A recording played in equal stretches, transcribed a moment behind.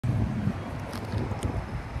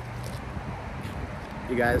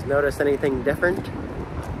You guys notice anything different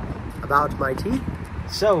about my teeth?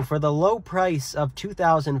 So for the low price of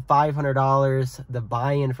 $2,500, the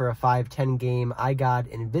buy-in for a 5-10 game, I got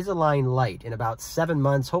Invisalign Lite. In about 7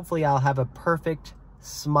 months, hopefully I'll have a perfect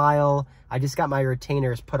smile. I just got my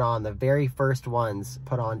retainers put on, the very first ones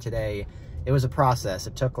put on today. It was a process.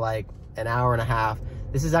 It took like an hour and a half.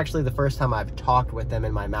 This is actually the first time I've talked with them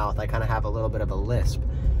in my mouth. I kind of have a little bit of a lisp.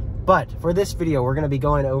 But for this video, we're going to be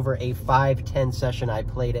going over a 5-10 session I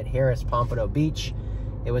played at Harrahs Pompano Beach.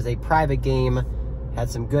 It was a private game.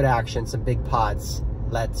 Had some good action, some big pots.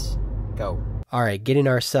 Let's go. All right, getting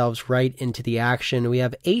ourselves right into the action. We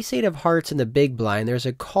have ace-8 of hearts in the big blind. There's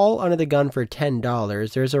a call under the gun for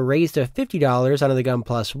 $10. There's a raise to $50 under the gun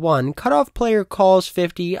 +1. Cutoff player calls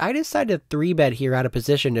 50. I decided to 3-bet here out of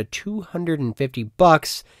position to 250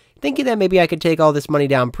 bucks, thinking that maybe I could take all this money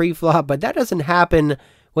down pre-flop, but that doesn't happen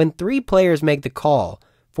when 3 players make the call.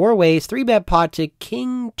 4 ways, 3-bet pot to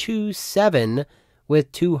king 2-7 with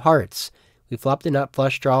 2 hearts. We flopped a nut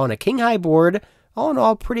flush draw on a king high board. All in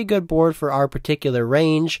all, pretty good board for our particular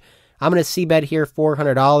range. I'm going to c-bet here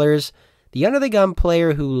 $400. The under the gun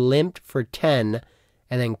player who limped for 10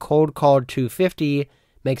 and then cold called 250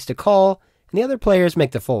 makes the call, and the other players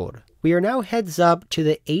make the fold. We are now heads up to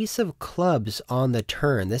the ace of clubs on the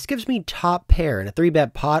turn. This gives me top pair in a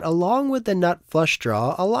 3-bet pot along with the nut flush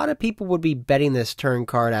draw. A lot of people would be betting this turn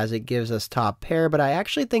card as it gives us top pair, but I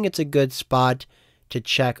actually think it's a good spot to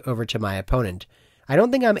check over to my opponent. I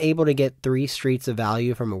don't think I'm able to get 3 streets of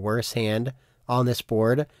value from a worse hand on this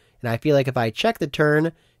board, and I feel like if I check the turn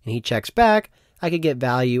and he checks back, I could get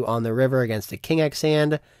value on the river against a king X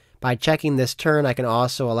hand. By checking this turn, I can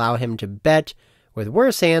also allow him to bet with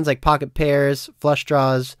worse hands like pocket pairs, flush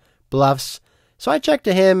draws, bluffs. So I check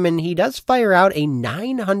to him, and he does fire out a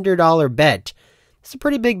 $900 bet. It's a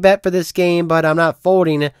pretty big bet for this game, but I'm not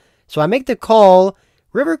folding, so I make the call.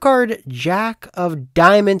 River card, Jack of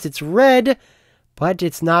Diamonds. It's red, but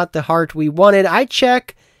it's not the heart we wanted. I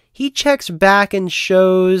check. He checks back and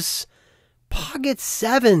shows pocket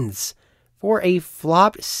sevens for a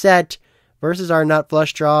flopped set versus our nut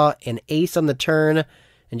flush draw and ace on the turn.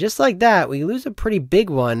 And just like that, we lose a pretty big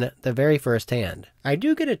one the very first hand. I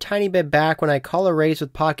do get a tiny bit back when I call a raise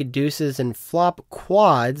with pocket deuces and flop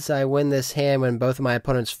quads. I win this hand when both of my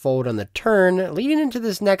opponents fold on the turn, leading into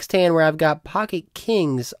this next hand where I've got pocket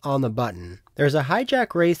kings on the button. There's a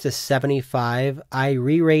hijack raise to 75. I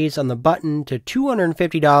re-raise on the button to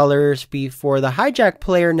 $250 before the hijack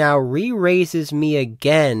player now re-raises me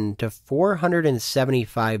again to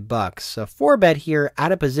 475 bucks. A 4-bet here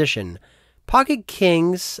out of position. Pocket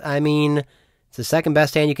kings, I mean, it's the second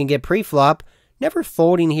best hand you can get pre-flop. Never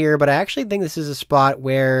folding here, but I actually think this is a spot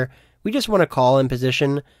where we just want to call in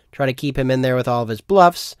position, try to keep him in there with all of his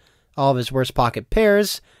bluffs, all of his worst pocket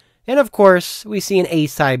pairs, and of course, we see an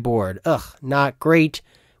ace-high board. Ugh, not great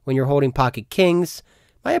when you're holding pocket kings.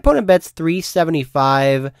 My opponent bets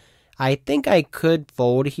 375. I think I could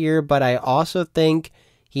fold here, but I also think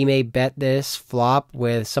he may bet this flop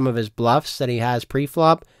with some of his bluffs that he has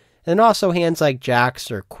pre-flop, and also hands like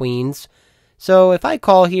jacks or queens. So if I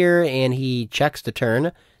call here and he checks the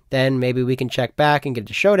turn, then maybe we can check back and get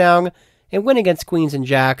to showdown and win against queens and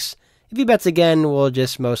jacks. If he bets again, we'll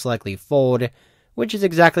just most likely fold, which is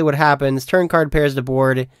exactly what happens. Turn card pairs the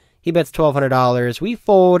board. He bets $1,200. We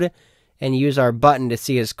fold and use our button to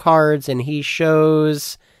see his cards, and he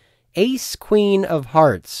shows ace queen of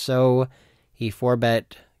hearts. So he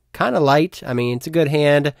 4-bet kind of light. I mean, it's a good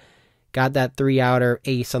hand. Got that 3-outer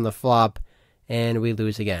ace on the flop, and we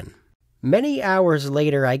lose again. Many hours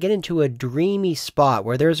later, I get into a dreamy spot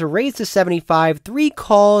where there's a raise to 75, 3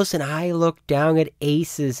 calls, and I look down at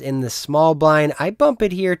aces in the small blind. I bump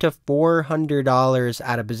it here to $400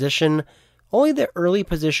 out of position. Only the early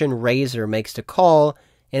position raiser makes the call,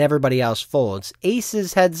 and everybody else folds.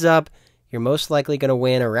 Aces heads up. You're most likely going to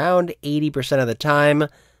win around 80% of the time.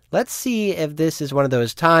 Let's see if this is one of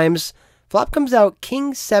those times. Flop comes out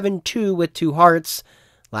king 7-2 with 2 hearts.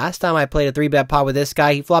 Last time I played a 3-bet pot with this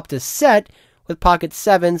guy, he flopped a set with pocket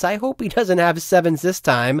sevens. I hope he doesn't have sevens this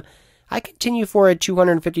time. I continue for a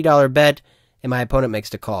 $250 bet, and my opponent makes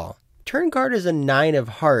the call. Turn card is a 9 of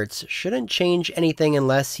hearts. Shouldn't change anything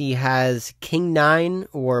unless he has king 9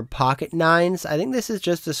 or pocket 9s. I think this is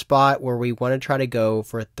just a spot where we want to try to go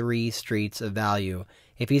for 3 streets of value.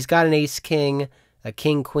 If he's got an ace king, a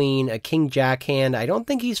king queen, a king jack hand, I don't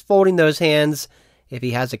think he's folding those hands. If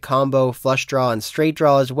he has a combo flush draw and straight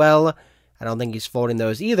draw as well, I don't think he's folding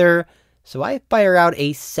those either. So I fire out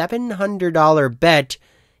a $700 bet.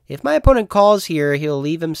 If my opponent calls here, he'll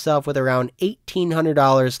leave himself with around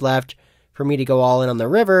 $1,800 left for me to go all in on the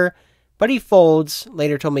river. But he folds,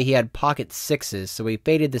 later told me he had pocket sixes, so we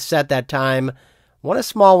faded the set that time. Won a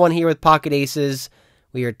small one here with pocket aces.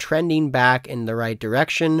 We are trending back in the right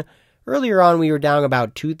direction. Earlier on, we were down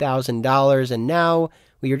about $2,000, and now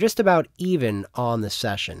we are just about even on the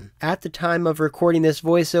session. At the time of recording this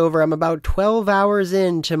voiceover, I'm about 12 hours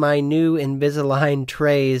into my new Invisalign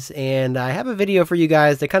trays, and I have a video for you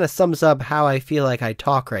guys that kind of sums up how I feel like I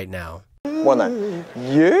talk right now. One then.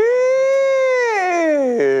 Yes.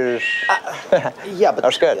 Yeah, but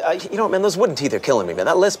that's good. You know what, man? Those wooden teeth are killing me, man.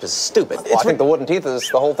 That lisp is stupid. Well, I think the wooden teeth is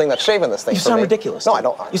the whole thing that's shaving this thing. You for sound me. ridiculous. No, I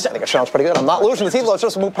don't. I think it sounds pretty good. I'm not losing the teeth. Let's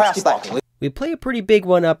just move past that. We play a pretty big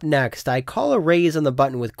one up next. I call a raise on the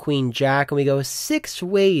button with Queen Jack, and we go 6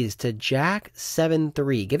 ways to Jack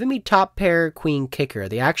 7-3, giving me top pair Queen Kicker.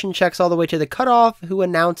 The action checks all the way to the cutoff, who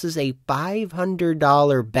announces a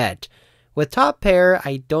 $500 bet. With top pair,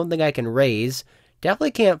 I don't think I can raise.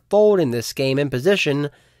 Definitely can't fold in this game in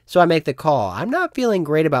position, so I make the call. I'm not feeling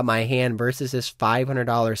great about my hand versus this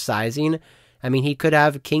 $500 sizing. I mean, he could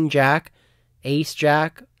have King Jack, Ace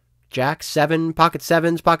Jack, Jack 7, pocket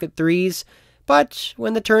 7s, pocket 3s, but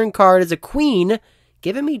when the turn card is a queen,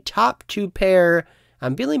 giving me top 2 pair,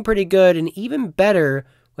 I'm feeling pretty good and even better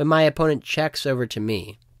when my opponent checks over to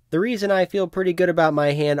me. The reason I feel pretty good about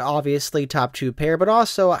my hand, obviously top 2 pair, but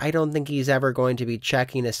also I don't think he's ever going to be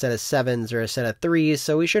checking a set of 7s or a set of 3s,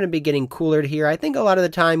 so we shouldn't be getting coolered here. I think a lot of the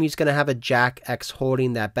time he's going to have a Jack X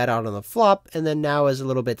holding that bet out on the flop, and then now is a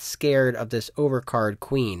little bit scared of this overcard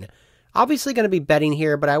queen. Obviously going to be betting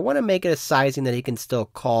here, but I want to make it a sizing that he can still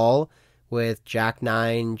call with Jack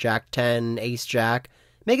 9, Jack 10, Ace Jack.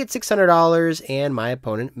 Make it $600, and my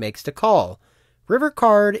opponent makes the call. River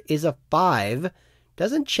card is a 5.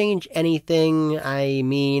 Doesn't change anything. I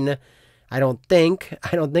mean, I don't think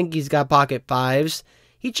he's got pocket 5s.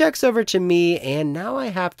 He checks over to me, and now I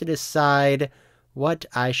have to decide what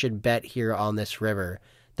I should bet here on this river.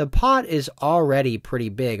 The pot is already pretty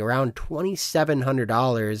big, around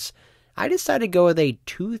 $2,700. I decided to go with a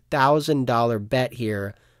 $2,000 bet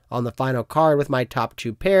here on the final card with my top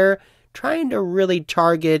 2 pair, trying to really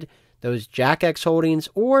target those Jack X holdings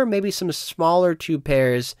or maybe some smaller 2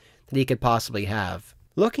 pairs that he could possibly have.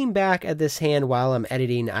 Looking back at this hand while I'm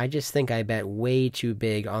editing, I just think I bet way too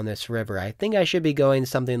big on this river. I think I should be going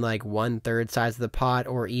something like 1/3 size of the pot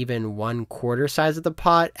or even 1/4 size of the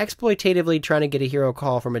pot, exploitatively trying to get a hero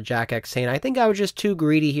call from a Jack X hand. I think I was just too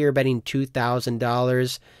greedy here betting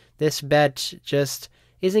 $2,000. This bet just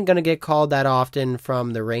isn't going to get called that often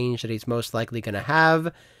from the range that he's most likely going to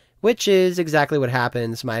have, which is exactly what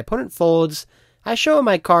happens. My opponent folds. I show him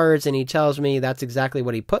my cards, and he tells me that's exactly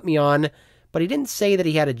what he put me on, but he didn't say that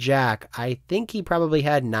he had a jack. I think he probably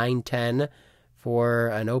had 9-10 for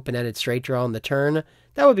an open-ended straight draw on the turn.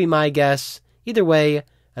 That would be my guess. Either way,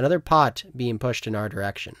 another pot being pushed in our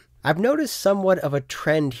direction. I've noticed somewhat of a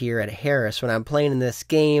trend here at Harrahs when I'm playing in this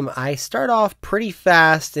game. I start off pretty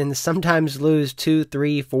fast and sometimes lose $2,000,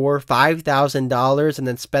 $3,000, $4,000, $5,000 and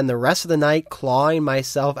then spend the rest of the night clawing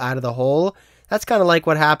myself out of the hole. That's kind of like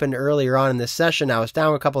what happened earlier on in this session. I was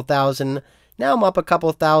down a couple thousand. Now I'm up a couple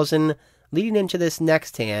thousand, leading into this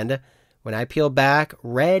next hand. When I peel back,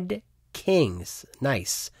 red kings.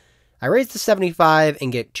 Nice. I raise to 75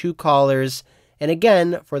 and get 2 callers. And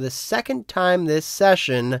again, for the second time this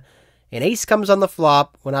session, an ace comes on the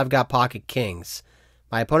flop when I've got pocket kings.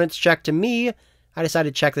 My opponent's check to me. I decide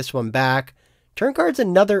to check this one back. Turn card's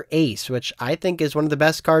another ace, which I think is one of the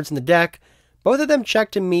best cards in the deck. Both of them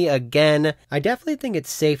check to me again. I definitely think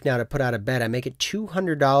it's safe now to put out a bet. I make it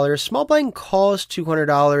 $200. Small blind calls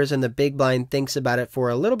 $200 and the big blind thinks about it for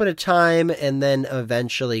a little bit of time and then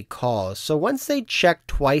eventually calls. So once they check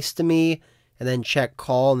twice to me and then check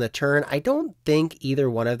call in the turn, I don't think either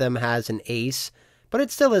one of them has an ace, but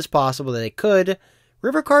it still is possible that they could.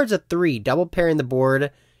 River card's a 3, double pairing the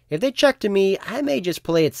board. If they check to me, I may just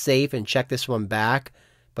play it safe and check this one back.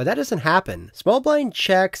 But that doesn't happen. Small blind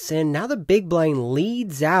checks, and now the big blind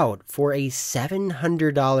leads out for a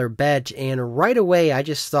 $700 bet, and right away I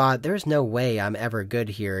just thought, there's no way I'm ever good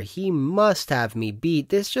here. He must have me beat.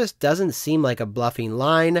 This just doesn't seem like a bluffing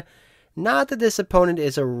line. Not that this opponent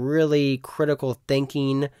is a really critical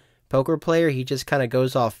thinking poker player, he just kind of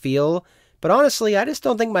goes off feel. But honestly, I just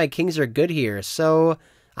don't think my kings are good here, so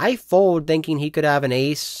I fold thinking he could have an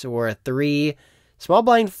ace or a 3. Small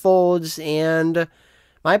blind folds, and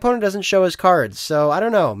my opponent doesn't show his cards, so I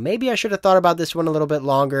don't know. Maybe I should have thought about this one a little bit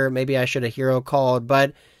longer. Maybe I should have hero called,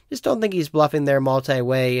 but just don't think he's bluffing there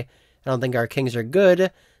multi-way. I don't think our kings are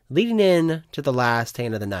good, leading in to the last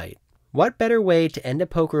hand of the night. What better way to end a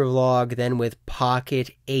poker vlog than with pocket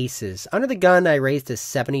aces? Under the gun, I raised to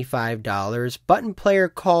 $75. Button player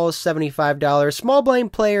calls $75. Small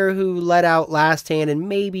blind player who let out last hand and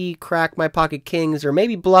maybe cracked my pocket kings or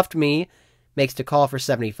maybe bluffed me makes the call for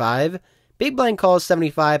 75. Big blind calls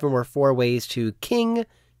 75 and we're 4 ways to king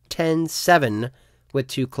 10-7 with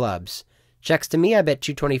 2 clubs. Checks to me, I bet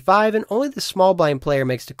 225 and only the small blind player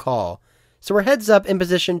makes the call. So we're heads up in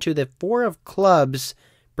position to the 4 of clubs,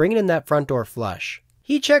 bringing in that front door flush.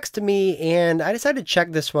 He checks to me, and I decided to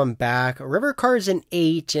check this one back. River card's an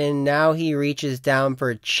 8, and now he reaches down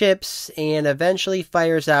for chips and eventually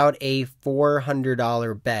fires out a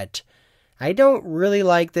 $400 bet. I don't really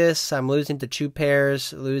like this. I'm losing to 2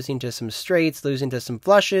 pairs, losing to some straights, losing to some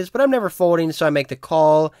flushes, but I'm never folding, so I make the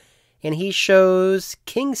call. And he shows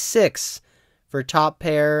king 6 for top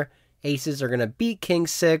pair. Aces are going to beat king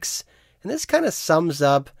 6. And this kind of sums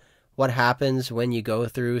up what happens when you go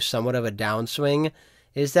through somewhat of a downswing,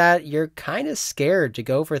 is that you're kind of scared to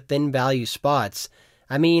go for thin value spots.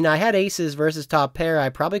 I mean, I had aces versus top pair. I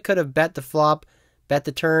probably could have bet the flop, bet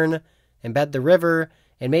the turn, and bet the river,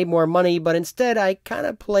 and made more money, but instead I kind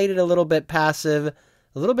of played it a little bit passive,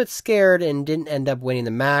 a little bit scared, and didn't end up winning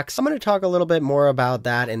the max. I'm going to talk a little bit more about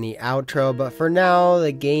that in the outro, but for now,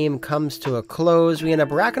 the game comes to a close. We end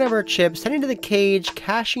up racking up our chips, heading to the cage,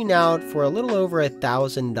 cashing out for a little over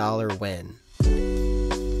 $1,000 win.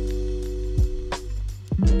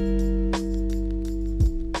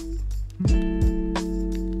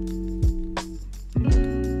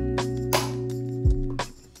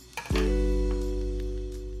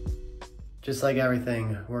 Just like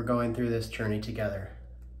everything, we're going through this journey together.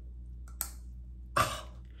 Oh,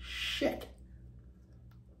 shit.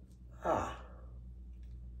 Ah.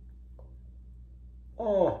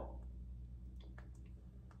 Oh.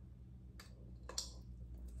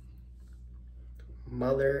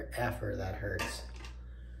 Mother effer, that hurts.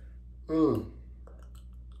 Oh.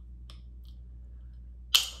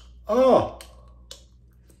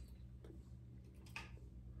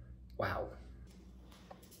 Wow.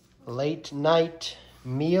 Late night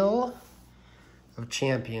meal of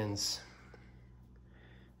champions.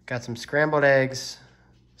 Got some scrambled eggs,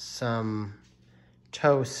 some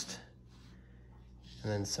toast,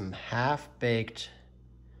 and then some half-baked,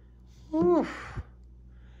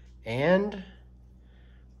 and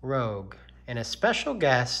Rogue, and a special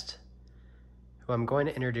guest who I'm going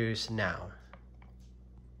to introduce now.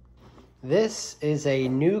 This is a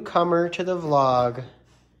newcomer to the vlog.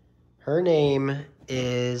 Her name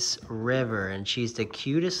is River, and she's the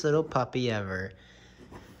cutest little puppy ever.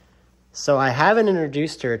 So I haven't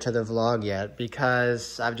introduced her to the vlog yet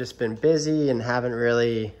because I've just been busy and haven't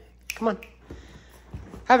really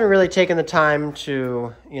taken the time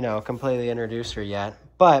to, completely introduce her yet.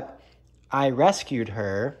 But I rescued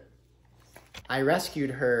her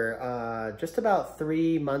just about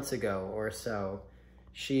 3 months ago or so.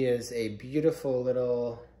 She is a beautiful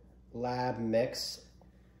little lab mix.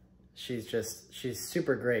 She's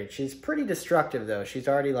super great. She's pretty destructive though. She's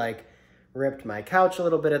already ripped my couch a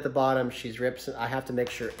little bit at the bottom. She's ripped, I have to make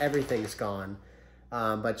sure everything's gone.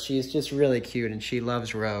 But she's just really cute and she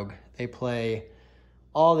loves Rogue. They play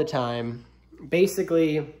all the time.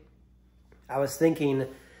 Basically, I was thinking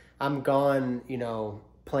I'm gone,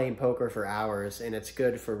 playing poker for hours, and it's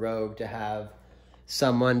good for Rogue to have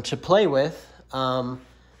someone to play with,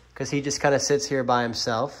 because he just kind of sits here by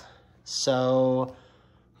himself. So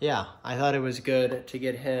yeah, I thought it was good to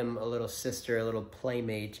get him a little sister, a little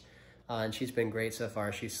playmate, and she's been great so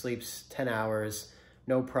far. She sleeps 10 hours,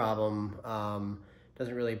 no problem,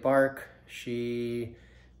 doesn't really bark. She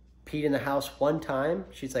peed in the house one time.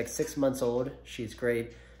 She's 6 months old. She's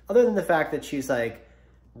great. Other than the fact that she's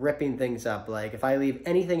ripping things up. If I leave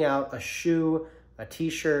anything out, a shoe, a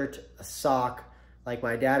t-shirt, a sock,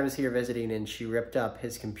 my dad was here visiting and she ripped up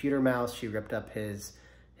his computer mouse. She ripped up his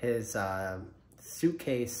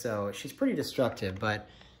suitcase. So she's pretty destructive, but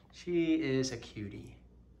she is a cutie,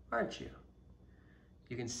 aren't you?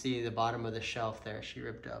 You can see the bottom of the shelf there. She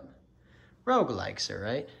ripped up. Rogue likes her,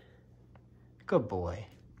 right? Good boy.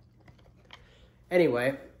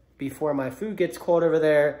 Anyway, before my food gets cold over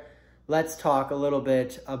there, let's talk a little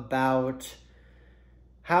bit about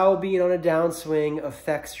how being on a downswing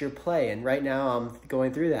affects your play. And right now I'm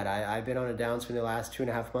going through that. I've been on a downswing the last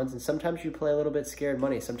 2.5 months, and sometimes you play a little bit scared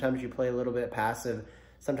money. Sometimes you play a little bit passive.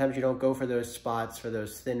 Sometimes you don't go for those spots, for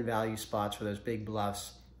those thin value spots, for those big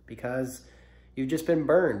bluffs, because you've just been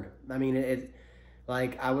burned. I mean,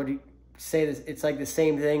 I would say this, it's the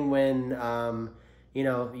same thing when,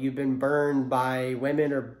 you've been burned by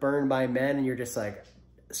women or burned by men, and you're just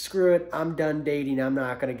screw it, I'm done dating. I'm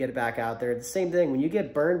not going to get back out there. It's the same thing. When you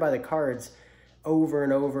get burned by the cards over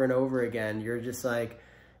and over and over again, you're just like,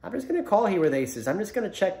 I'm just going to call here with aces. I'm just going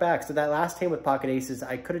to check back. So that last hand with pocket aces,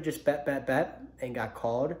 I could have just bet and got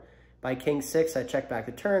called by king six. I checked back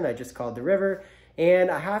the turn. I just called the river. And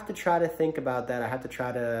I have to try to think about that. I have to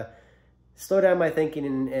try to slow down my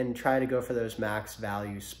thinking and try to go for those max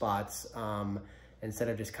value spots instead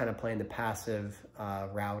of just kind of playing the passive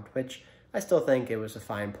route, which I still think it was a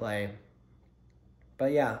fine play.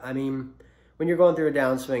 But yeah, I mean, when you're going through a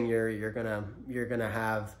downswing, you're gonna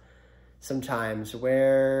have some times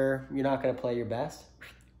where you're not gonna play your best.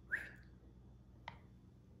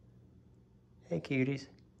 Hey, cuties.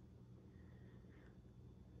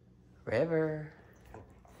 River.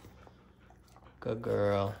 Good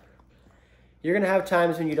girl. You're gonna have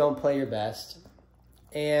times when you don't play your best.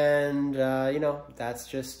 And, you know, that's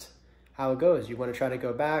just how it goes. You want to try to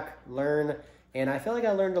go back, learn. And I feel like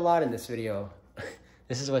I learned a lot in this video.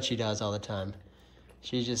 This is what she does all the time.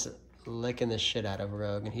 She's just licking the shit out of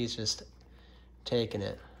Rogue, and he's just taking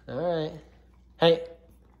it. All right. Hey.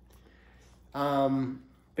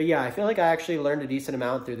 But yeah, I feel like I actually learned a decent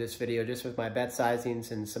amount through this video just with my bet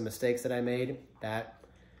sizings and some mistakes that I made that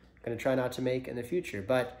I'm going to try not to make in the future.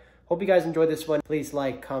 But hope you guys enjoyed this one. Please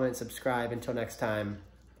like, comment, subscribe. Until next time,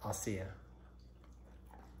 I'll see ya.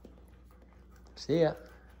 See ya.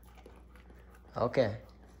 Okay.